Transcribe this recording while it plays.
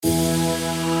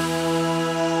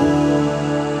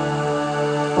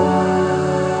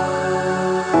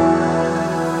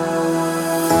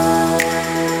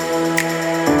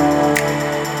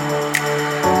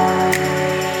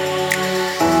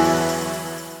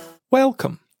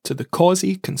Welcome to the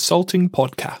Causey Consulting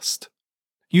Podcast.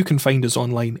 You can find us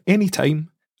online anytime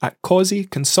at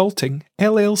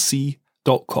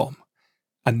causeyconsultingllc.com.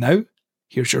 And now,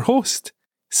 here's your host,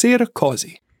 Sarah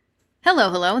Causey.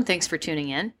 Hello, and thanks for tuning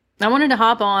in. I wanted to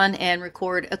hop on and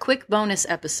record a quick bonus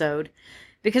episode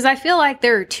because I feel like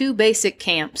there are two basic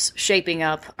camps shaping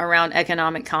up around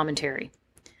economic commentary.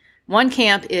 One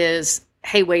camp is,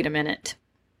 hey, wait a minute.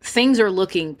 Things are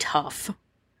looking tough.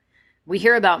 We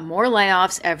hear about more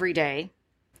layoffs every day.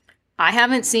 I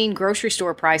haven't seen grocery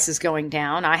store prices going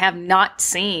down. I have not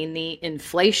seen the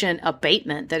inflation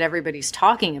abatement that everybody's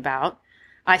talking about.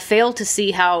 I fail to see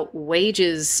how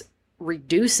wages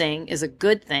reducing is a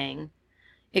good thing.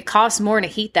 It costs more to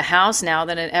heat the house now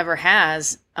than it ever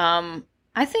has. I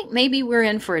think maybe we're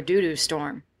in for a doo-doo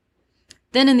storm.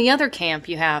 Then in the other camp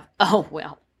you have, oh,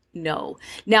 well, no.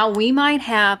 Now we might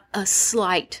have a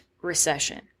slight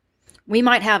recession. We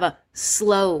might have a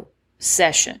slow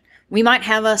session. We might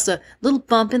have us a little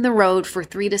bump in the road for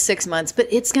 3 to 6 months, but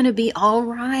it's going to be all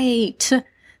right.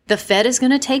 The Fed is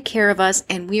going to take care of us,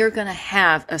 and we are going to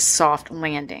have a soft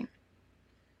landing.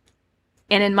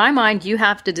 And in my mind, you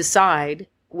have to decide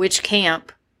which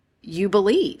camp you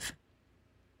believe.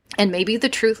 And maybe the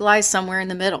truth lies somewhere in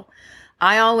the middle.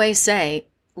 I always say,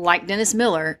 like Dennis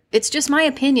Miller, it's just my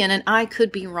opinion, and I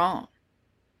could be wrong.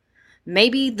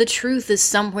 Maybe the truth is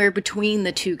somewhere between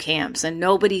the two camps and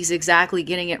nobody's exactly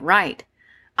getting it right.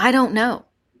 I don't know.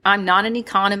 I'm not an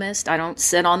economist. I don't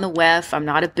sit on the WEF. I'm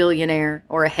not a billionaire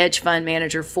or a hedge fund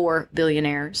manager for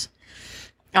billionaires.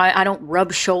 I don't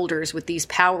rub shoulders with these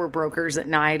power brokers at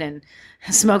night and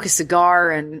smoke a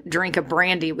cigar and drink a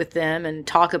brandy with them and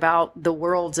talk about the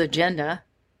world's agenda.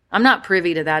 I'm not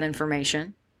privy to that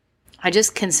information. I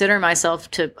just consider myself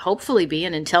to hopefully be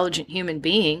an intelligent human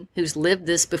being who's lived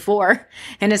this before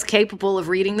and is capable of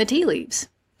reading the tea leaves.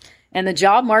 And the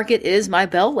job market is my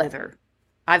bellwether.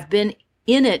 I've been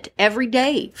in it every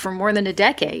day for more than a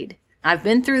decade. I've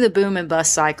been through the boom and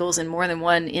bust cycles in more than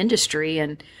one industry,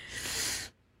 and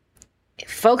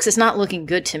folks, it's not looking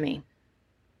good to me.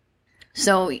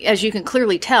 So as you can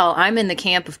clearly tell, I'm in the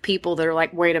camp of people that are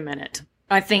like, wait a minute,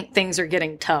 I think things are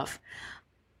getting tough.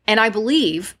 And I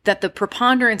believe that the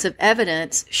preponderance of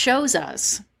evidence shows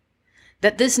us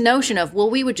that this notion of, well,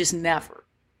 we would just never,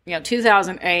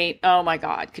 2008, oh my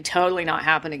God, could totally not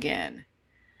happen again.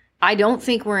 I don't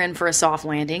think we're in for a soft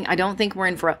landing. I don't think we're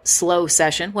in for a slow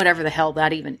session, whatever the hell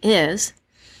that even is.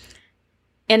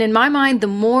 And in my mind, the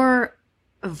more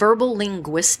verbal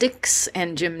linguistics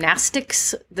and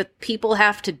gymnastics that people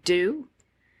have to do,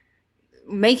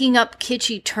 making up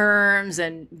kitschy terms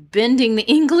and bending the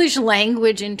English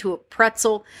language into a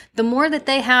pretzel, the more that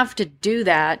they have to do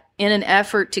that in an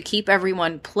effort to keep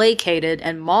everyone placated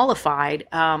and mollified,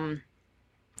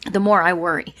 the more I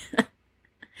worry.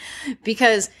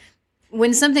 Because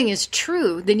when something is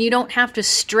true, then you don't have to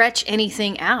stretch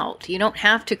anything out. You don't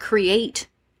have to create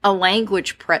a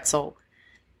language pretzel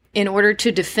in order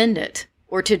to defend it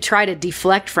or to try to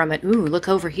deflect from it. Ooh, look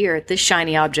over here at this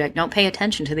shiny object. Don't pay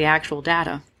attention to the actual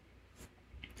data.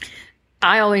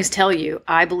 I always tell you,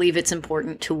 I believe it's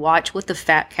important to watch what the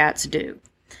fat cats do.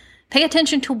 Pay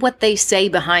attention to what they say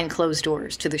behind closed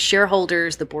doors, to the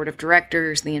shareholders, the board of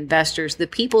directors, the investors, the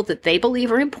people that they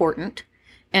believe are important,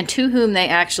 and to whom they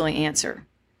actually answer.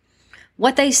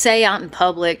 What they say out in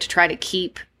public to try to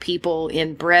keep people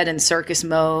in bread and circus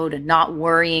mode and not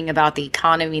worrying about the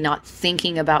economy, not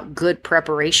thinking about good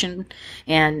preparation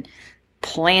and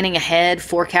planning ahead,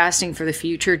 forecasting for the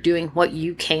future, doing what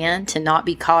you can to not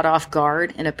be caught off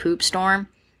guard in a poop storm,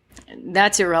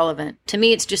 that's irrelevant. To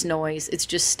me, it's just noise. It's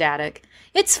just static.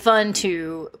 It's fun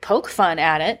to poke fun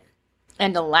at it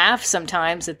and to laugh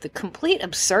sometimes at the complete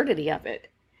absurdity of it.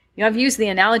 I've used the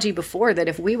analogy before that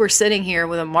if we were sitting here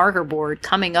with a marker board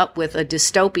coming up with a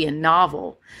dystopian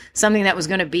novel, something that was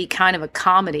going to be kind of a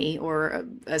comedy or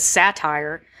a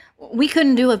satire, we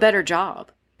couldn't do a better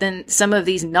job than some of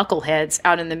these knuckleheads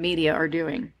out in the media are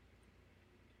doing.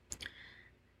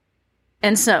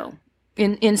 And so,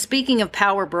 in speaking of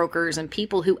power brokers and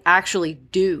people who actually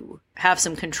do have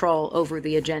some control over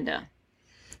the agenda,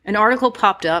 an article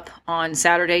popped up on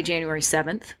Saturday, January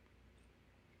 7th,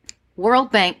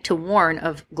 World Bank to warn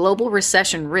of global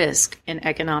recession risk in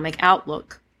economic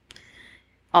outlook.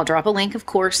 I'll drop a link, of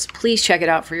course. Please check it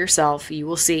out for yourself. You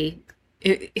will see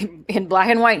in black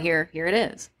and white here. Here it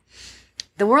is.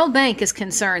 The World Bank is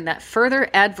concerned that further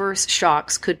adverse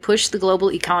shocks could push the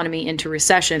global economy into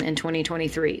recession in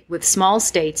 2023, with small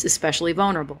states especially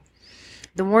vulnerable.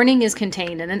 The warning is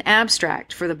contained in an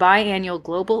abstract for the biannual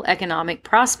Global Economic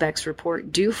Prospects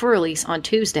Report due for release on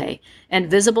Tuesday and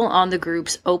visible on the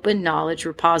group's Open Knowledge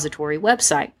Repository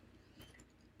website.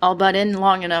 I'll butt in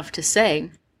long enough to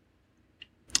say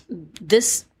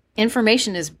this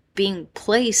information is being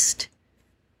placed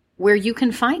where you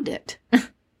can find it.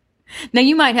 Now,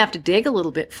 you might have to dig a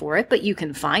little bit for it, but you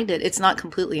can find it. It's not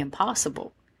completely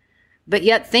impossible. But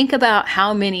yet, think about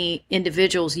how many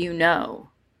individuals you know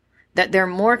that they're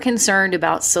more concerned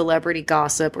about celebrity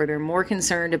gossip or they're more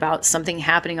concerned about something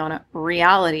happening on a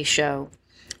reality show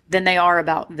than they are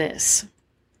about this.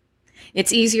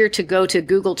 It's easier to go to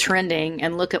Google Trending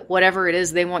and look at whatever it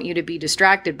is they want you to be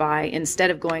distracted by instead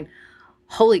of going,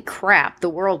 holy crap, the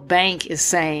World Bank is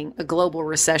saying a global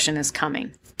recession is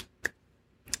coming.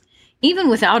 Even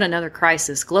without another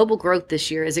crisis, global growth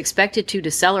this year is expected to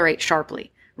decelerate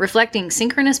sharply, reflecting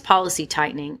synchronous policy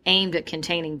tightening aimed at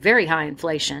containing very high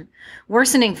inflation,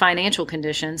 worsening financial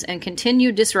conditions, and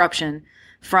continued disruption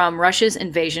from Russia's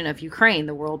invasion of Ukraine,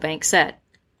 the World Bank said.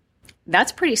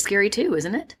 That's pretty scary too,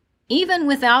 isn't it? Even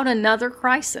without another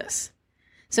crisis.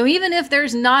 So even if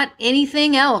there's not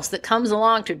anything else that comes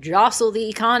along to jostle the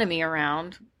economy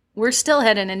around, we're still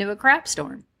heading into a crap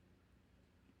storm.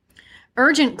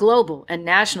 Urgent global and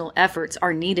national efforts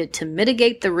are needed to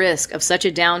mitigate the risk of such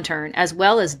a downturn, as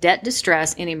well as debt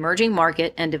distress in emerging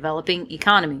market and developing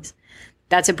economies.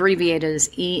 That's abbreviated as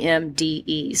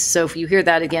EMDEs. So if you hear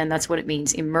that again, that's what it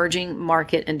means, emerging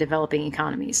market and developing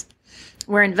economies,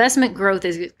 where investment growth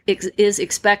is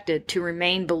expected to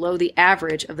remain below the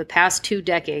average of the past 2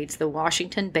 decades, the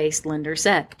Washington-based lender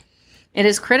said. It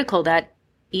is critical that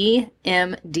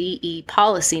EMDE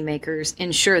policymakers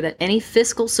ensure that any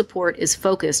fiscal support is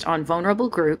focused on vulnerable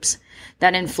groups,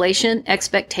 that inflation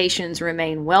expectations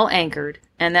remain well anchored,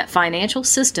 and that financial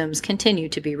systems continue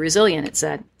to be resilient, it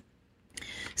said.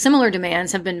 Similar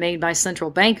demands have been made by central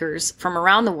bankers from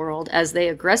around the world as they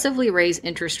aggressively raise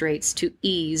interest rates to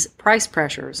ease price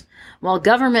pressures, while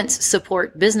governments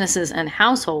support businesses and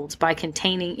households by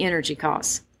containing energy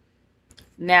costs.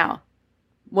 Now,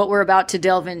 what we're about to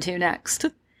delve into next.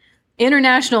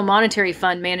 International Monetary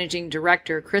Fund Managing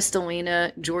Director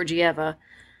Kristalina Georgieva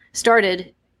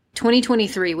started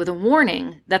 2023 with a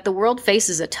warning that the world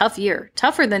faces a tough year,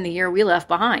 tougher than the year we left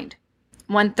behind.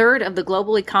 1/3 of the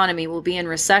global economy will be in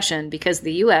recession because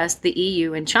the US, the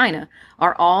EU, and China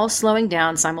are all slowing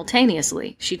down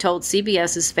simultaneously, she told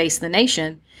CBS's Face the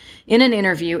Nation in an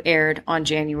interview aired on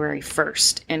January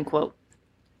 1st, end quote.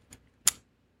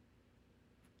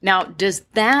 Now, does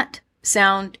that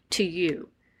sound to you?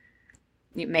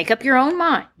 You make up your own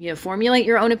mind. You formulate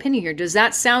your own opinion here. Does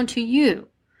that sound to you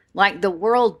like the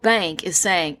World Bank is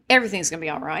saying everything's going to be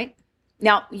all right?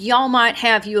 Now, y'all might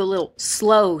have you a little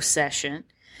slow session.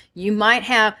 You might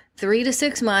have 3 to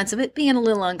 6 months of it being a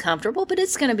little uncomfortable, but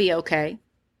it's going to be okay.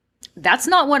 That's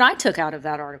not what I took out of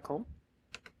that article.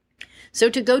 So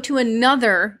to go to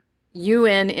another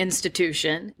UN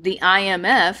institution, the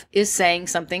IMF is saying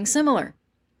something similar.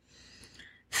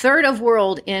 Third of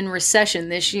world in recession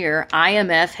this year,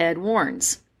 IMF head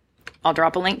warns. I'll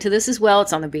drop a link to this as well.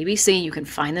 It's on the BBC. You can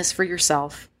find this for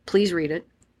yourself. Please read it.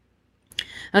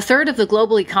 A third of the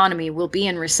global economy will be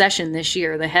in recession this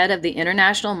year, the head of the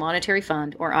International Monetary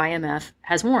Fund, or IMF,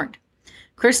 has warned.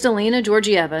 Kristalina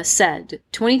Georgieva said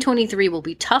 2023 will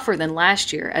be tougher than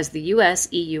last year as the US,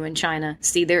 EU, and China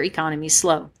see their economies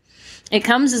slow. It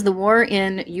comes as the war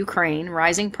in Ukraine,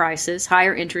 rising prices,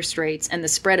 higher interest rates, and the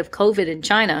spread of COVID in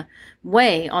China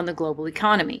weigh on the global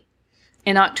economy.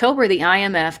 In October, the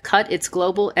IMF cut its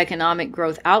global economic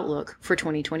growth outlook for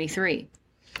 2023.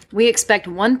 We expect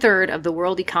 1/3 of the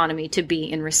world economy to be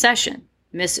in recession,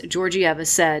 Ms. Georgieva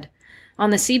said on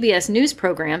the CBS News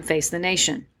program Face the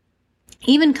Nation.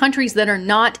 Even countries that are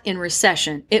not in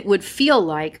recession, it would feel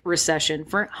like recession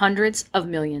for hundreds of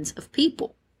millions of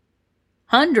people.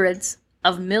 Hundreds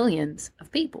of millions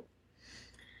of people.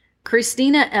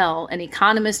 Christina L., an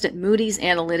economist at Moody's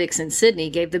Analytics in Sydney,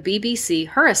 gave the BBC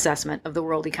her assessment of the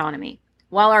world economy.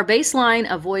 While our baseline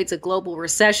avoids a global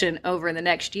recession over the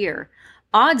next year,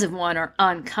 odds of one are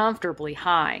uncomfortably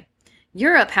high.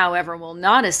 Europe, however, will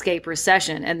not escape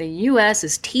recession, and the U.S.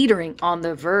 is teetering on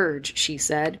the verge, she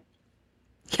said.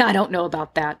 Yeah, I don't know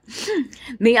about that.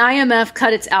 The IMF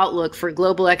cut its outlook for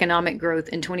global economic growth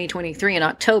in 2023 in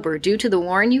October due to the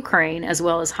war in Ukraine, as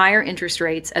well as higher interest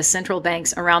rates as central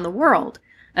banks around the world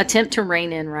attempt to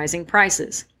rein in rising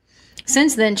prices.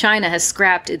 Since then, China has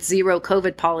scrapped its zero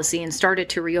COVID policy and started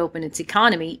to reopen its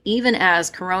economy, even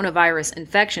as coronavirus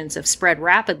infections have spread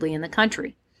rapidly in the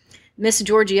country. Ms.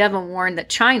 Georgieva warned that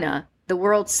China, the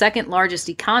world's second largest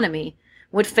economy,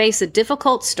 would face a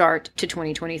difficult start to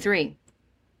 2023.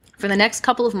 For the next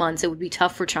couple of months, it would be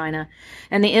tough for China,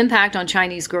 and the impact on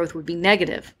Chinese growth would be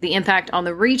negative. The impact on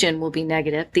the region will be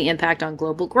negative. The impact on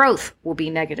global growth will be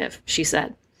negative, she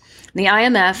said. The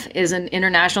IMF is an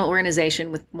international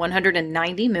organization with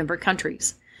 190 member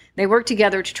countries. They work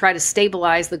together to try to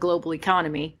stabilize the global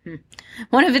economy.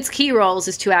 One of its key roles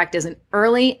is to act as an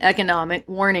early economic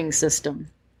warning system.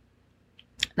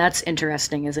 That's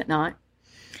interesting, is it not?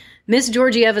 Ms.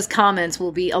 Georgieva's comments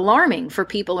will be alarming for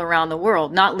people around the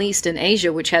world, not least in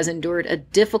Asia, which has endured a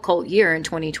difficult year in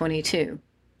 2022.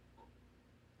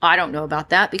 I don't know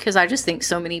about that because I just think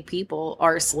so many people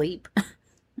are asleep.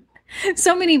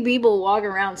 So many people walk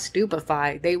around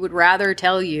stupefied. They would rather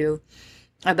tell you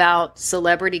about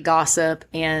celebrity gossip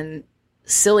and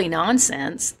silly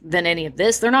nonsense than any of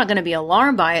this. They're not going to be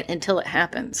alarmed by it until it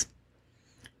happens.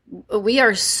 We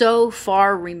are so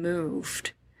far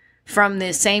removed from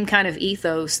the same kind of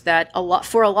ethos that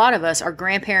for a lot of us, our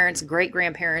grandparents,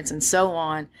 great-grandparents, and so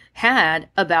on had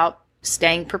about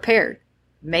staying prepared,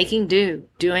 making do,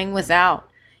 doing without,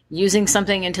 using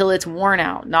something until it's worn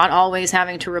out, not always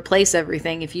having to replace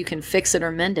everything if you can fix it or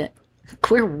mend it.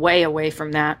 We're way away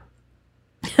from that.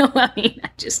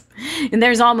 And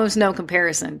there's almost no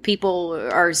comparison. People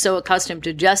are so accustomed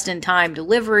to just-in-time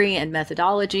delivery and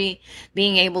methodology,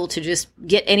 being able to just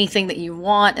get anything that you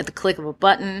want at the click of a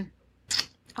button.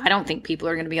 I don't think people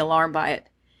are going to be alarmed by it.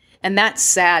 And that's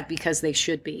sad because they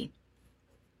should be.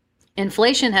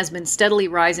 Inflation has been steadily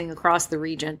rising across the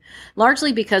region,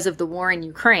 largely because of the war in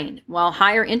Ukraine, while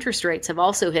higher interest rates have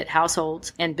also hit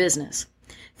households and business.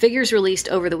 Figures released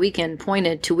over the weekend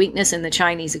pointed to weakness in the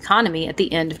Chinese economy at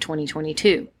the end of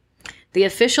 2022. The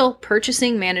official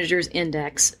Purchasing Managers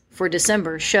Index for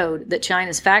December showed that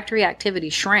China's factory activity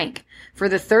shrank for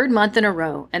the third month in a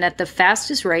row and at the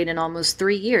fastest rate in almost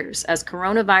 3 years as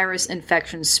coronavirus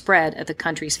infections spread at the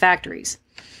country's factories.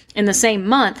 In the same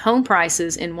month, home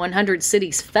prices in 100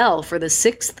 cities fell for the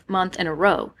sixth month in a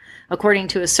row, according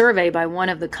to a survey by one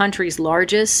of the country's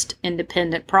largest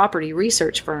independent property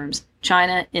research firms,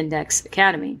 China Index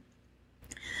Academy.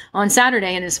 On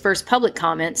Saturday, in his first public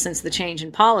comment since the change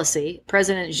in policy,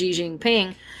 President Xi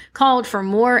Jinping called for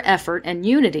more effort and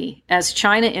unity as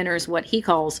China enters what he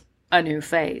calls a new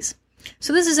phase.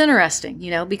 So this is interesting,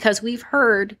 because we've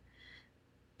heard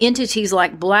entities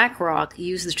like BlackRock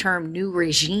use the term new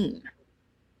regime.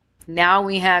 Now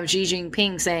we have Xi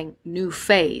Jinping saying new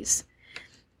phase.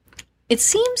 It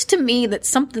seems to me that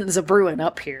something's a brewing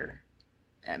up here.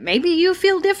 Maybe you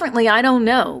feel differently, I don't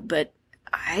know, but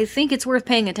I think it's worth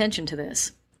paying attention to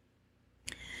this.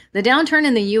 The downturn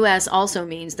in the U.S. also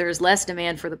means there is less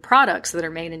demand for the products that are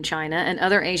made in China and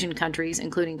other Asian countries,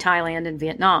 including Thailand and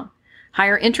Vietnam.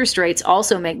 Higher interest rates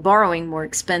also make borrowing more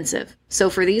expensive. So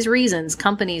for these reasons,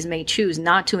 companies may choose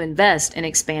not to invest in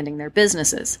expanding their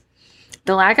businesses.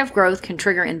 The lack of growth can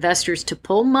trigger investors to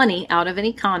pull money out of an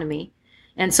economy,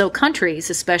 and so countries,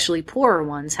 especially poorer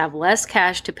ones, have less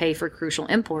cash to pay for crucial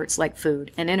imports like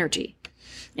food and energy.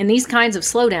 In these kinds of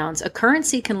slowdowns, a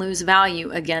currency can lose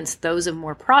value against those of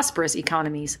more prosperous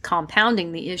economies,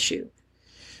 compounding the issue.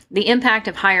 The impact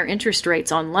of higher interest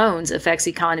rates on loans affects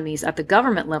economies at the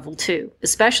government level too,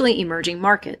 especially emerging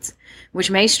markets, which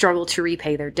may struggle to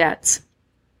repay their debts.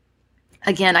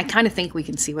 Again, I kind of think we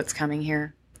can see what's coming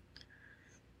here.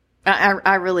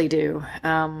 I really do.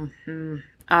 I'm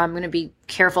going to be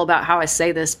careful about how I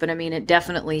say this, but it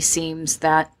definitely seems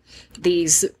that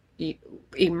these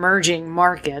emerging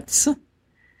markets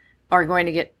are going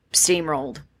to get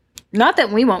steamrolled. Not that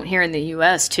we won't here in the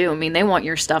U.S. too. They want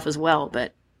your stuff as well,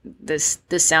 but this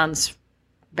sounds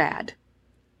bad.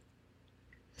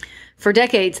 For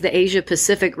decades, the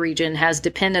Asia-Pacific region has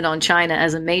depended on China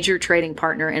as a major trading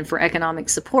partner and for economic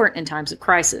support in times of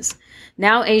crisis.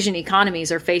 Now Asian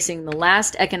economies are facing the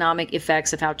last economic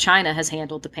effects of how China has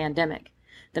handled the pandemic.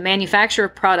 The manufacture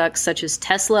of products such as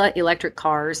Tesla electric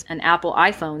cars and Apple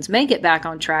iPhones may get back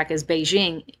on track as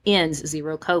Beijing ends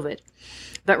zero COVID.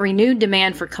 But renewed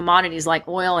demand for commodities like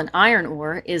oil and iron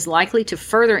ore is likely to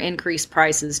further increase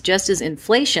prices just as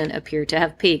inflation appeared to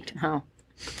have peaked. Oh,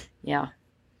 yeah.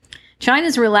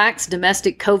 China's relaxed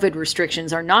domestic COVID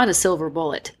restrictions are not a silver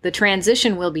bullet. The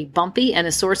transition will be bumpy and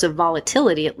a source of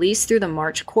volatility at least through the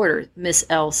March quarter, Ms.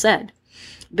 L said.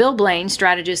 Bill Blaine,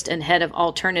 strategist and head of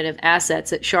alternative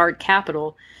assets at Shard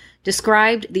Capital,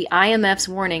 described the IMF's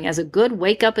warning as a good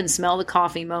wake up and smell the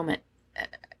coffee moment.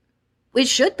 It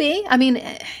should be. I mean,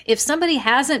 if somebody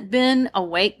hasn't been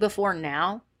awake before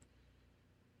now,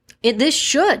 this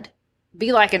should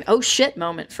be like an oh shit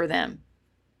moment for them.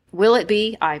 Will it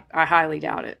be? I highly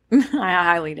doubt it. I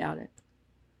highly doubt it.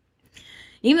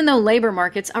 Even though labor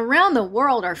markets around the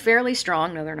world are fairly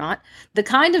strong, no, they're not, the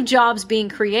kind of jobs being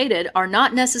created are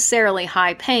not necessarily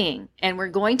high paying, and we're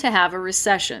going to have a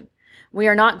recession. We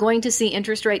are not going to see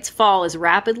interest rates fall as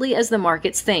rapidly as the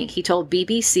markets think, he told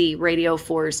BBC Radio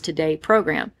 4's Today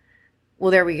program. Well,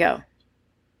 there we go.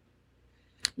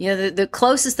 You know, the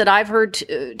closest that I've heard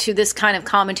to this kind of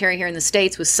commentary here in the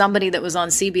States was somebody that was on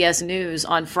CBS News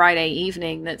on Friday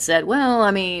evening that said, well, I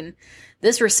mean,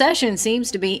 this recession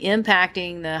seems to be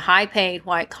impacting the high-paid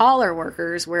white-collar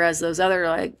workers, whereas those other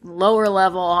like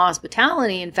lower-level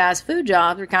hospitality and fast food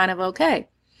jobs are kind of okay.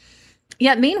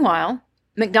 Yet, meanwhile,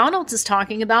 McDonald's is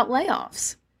talking about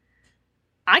layoffs.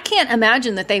 I can't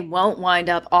imagine that they won't wind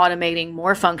up automating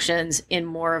more functions in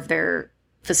more of their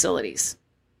facilities.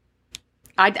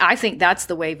 I think that's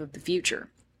the wave of the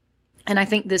future. And I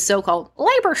think this so-called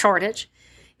labor shortage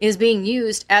is being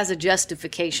used as a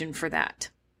justification for that.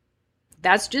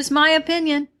 That's just my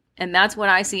opinion, and that's what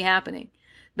I see happening.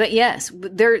 But yes,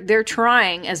 they're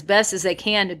trying as best as they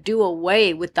can to do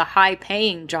away with the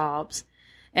high-paying jobs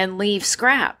and leave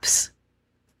scraps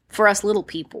for us little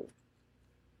people.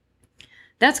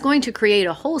 That's going to create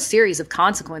a whole series of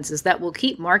consequences that will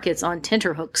keep markets on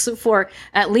tenterhooks for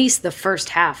at least the first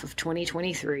half of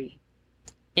 2023.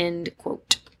 End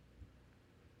quote.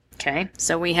 Okay,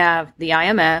 so we have the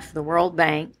IMF, the World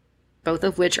Bank, both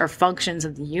of which are functions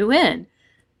of the UN,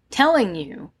 telling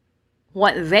you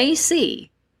what they see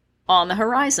on the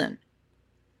horizon.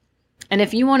 And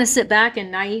if you want to sit back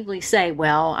and naively say,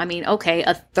 well, I mean, okay,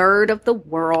 a third of the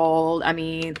world, I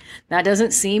mean, that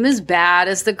doesn't seem as bad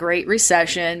as the Great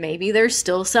Recession. Maybe there's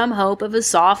still some hope of a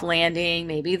soft landing.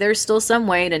 Maybe there's still some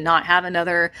way to not have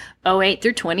another 2008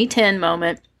 through 2010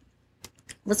 moment.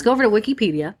 Let's go over to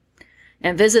Wikipedia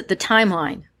and visit the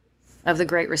timeline of the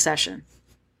Great Recession.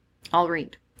 I'll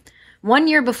read. 1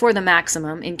 year before the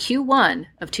maximum, in Q1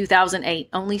 of 2008,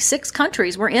 only 6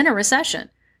 countries were in a recession: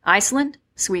 Iceland,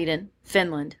 Sweden,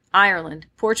 Finland, Ireland,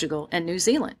 Portugal, and New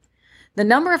Zealand. The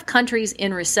number of countries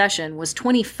in recession was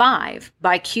 25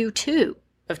 by Q2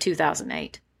 of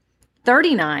 2008,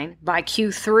 39 by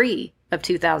Q3 of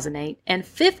 2008, and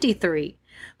 53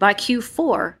 by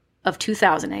Q4 of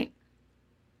 2008.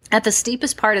 At the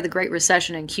steepest part of the Great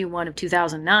Recession in Q1 of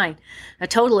 2009, a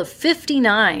total of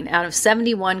 59 out of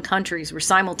 71 countries were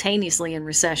simultaneously in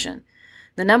recession.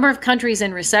 The number of countries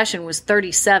in recession was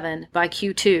 37 by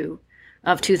Q2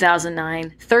 of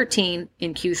 2009, 13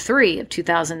 in Q3 of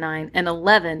 2009, and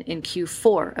 11 in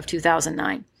Q4 of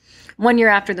 2009. 1 year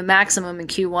after the maximum in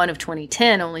Q1 of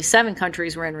 2010, only 7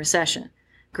 countries were in recession: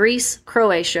 Greece,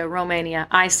 Croatia, Romania,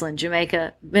 Iceland,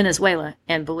 Jamaica, Venezuela,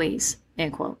 and Belize.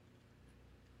 End quote.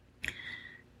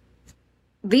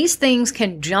 These things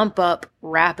can jump up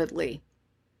rapidly.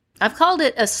 I've called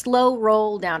it a slow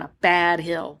roll down a bad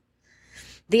hill.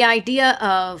 The idea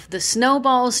of the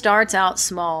snowball starts out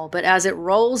small, but as it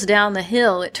rolls down the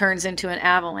hill, it turns into an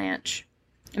avalanche.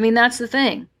 I mean, that's the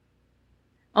thing.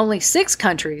 Only 6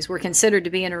 countries were considered to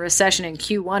be in a recession in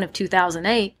Q1 of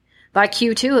 2008. By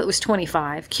Q2, it was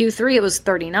 25. Q3, it was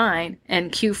 39.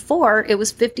 And Q4, it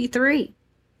was 53.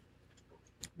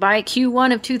 By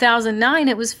Q1 of 2009,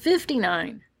 it was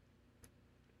 59.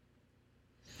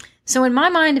 So in my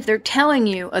mind, if they're telling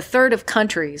you a third of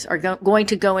countries are going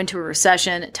to go into a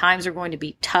recession, times are going to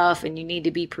be tough, and you need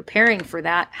to be preparing for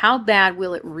that, how bad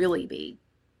will it really be?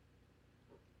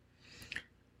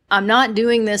 I'm not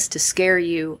doing this to scare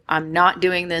you. I'm not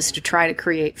doing this to try to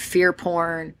create fear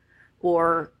porn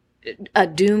or a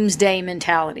doomsday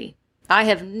mentality. I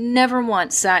have never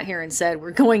once sat here and said,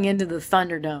 we're going into the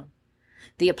Thunderdome.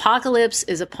 The apocalypse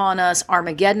is upon us.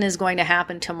 Armageddon is going to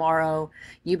happen tomorrow.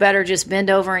 You better just bend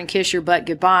over and kiss your butt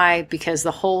goodbye because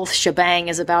the whole shebang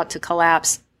is about to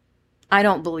collapse. I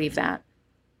don't believe that.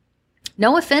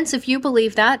 No offense if you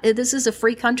believe that. This is a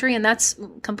free country and that's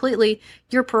completely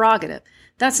your prerogative.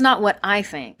 That's not what I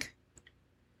think.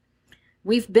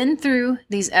 We've been through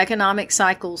these economic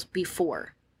cycles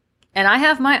before. And I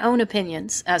have my own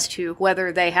opinions as to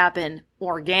whether they happen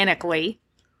organically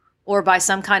or by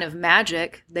some kind of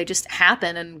magic. They just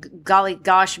happen and golly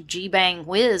gosh, gee-bang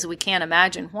whiz, we can't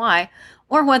imagine why.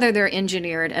 Or whether they're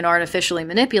engineered and artificially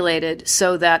manipulated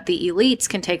so that the elites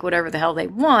can take whatever the hell they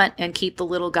want and keep the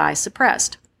little guy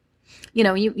suppressed. You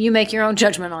know, you make your own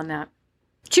judgment on that.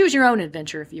 Choose your own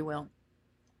adventure, if you will.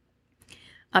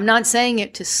 I'm not saying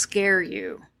it to scare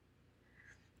you.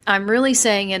 I'm really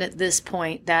saying it at this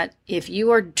point that if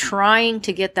you are trying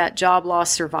to get that job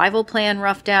loss survival plan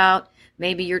roughed out,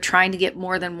 maybe you're trying to get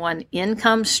more than one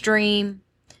income stream,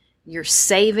 you're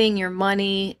saving your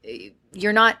money,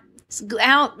 you're not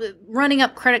out running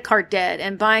up credit card debt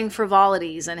and buying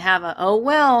frivolities and have a, oh,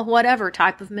 well, whatever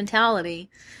type of mentality.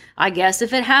 I guess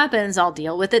if it happens, I'll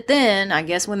deal with it then. I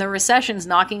guess when the recession's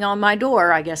knocking on my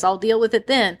door, I guess I'll deal with it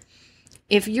then.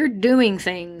 If you're doing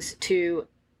things to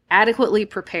adequately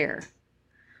prepare,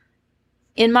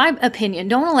 in my opinion,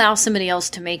 don't allow somebody else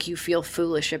to make you feel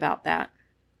foolish about that.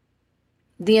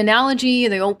 The analogy,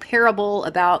 the old parable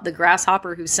about the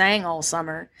grasshopper who sang all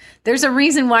summer, there's a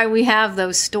reason why we have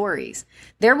those stories.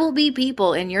 There will be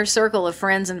people in your circle of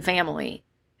friends and family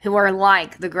who are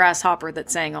like the grasshopper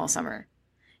that sang all summer.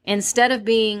 Instead of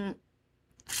being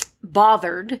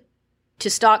bothered to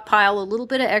stockpile a little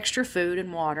bit of extra food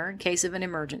and water in case of an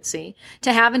emergency,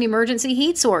 to have an emergency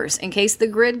heat source in case the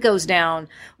grid goes down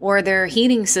or their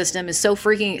heating system is so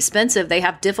freaking expensive they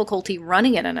have difficulty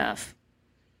running it enough.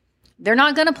 They're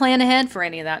not going to plan ahead for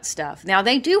any of that stuff. Now,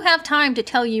 they do have time to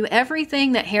tell you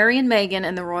everything that Harry and Meghan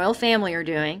and the royal family are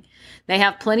doing. They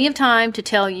have plenty of time to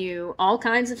tell you all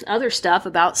kinds of other stuff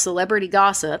about celebrity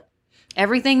gossip,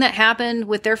 everything that happened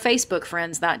with their Facebook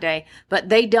friends that day. But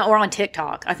they don't, or on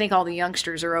TikTok. I think all the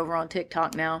youngsters are over on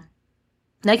TikTok now.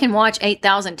 They can watch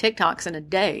 8,000 TikToks in a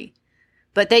day,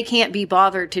 but they can't be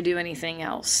bothered to do anything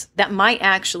else that might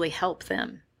actually help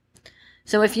them.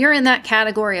 So if you're in that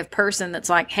category of person that's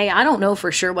like, hey, I don't know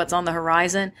for sure what's on the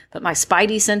horizon, but my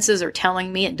spidey senses are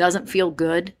telling me it doesn't feel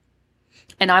good,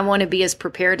 and I want to be as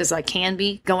prepared as I can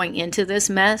be going into this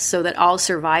mess so that I'll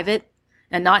survive it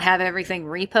and not have everything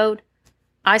repoed,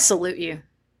 I salute you.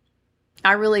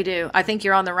 I really do. I think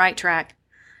you're on the right track.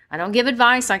 I don't give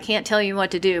advice. I can't tell you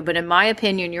what to do, but in my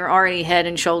opinion, you're already head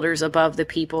and shoulders above the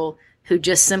people who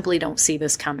just simply don't see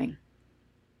this coming.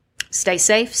 Stay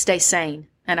safe, stay sane.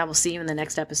 And I will see you in the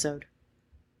next episode.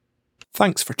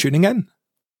 Thanks for tuning in.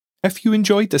 If you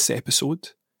enjoyed this episode,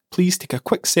 please take a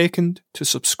quick second to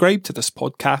subscribe to this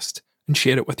podcast and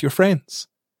share it with your friends.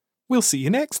 We'll see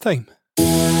you next time.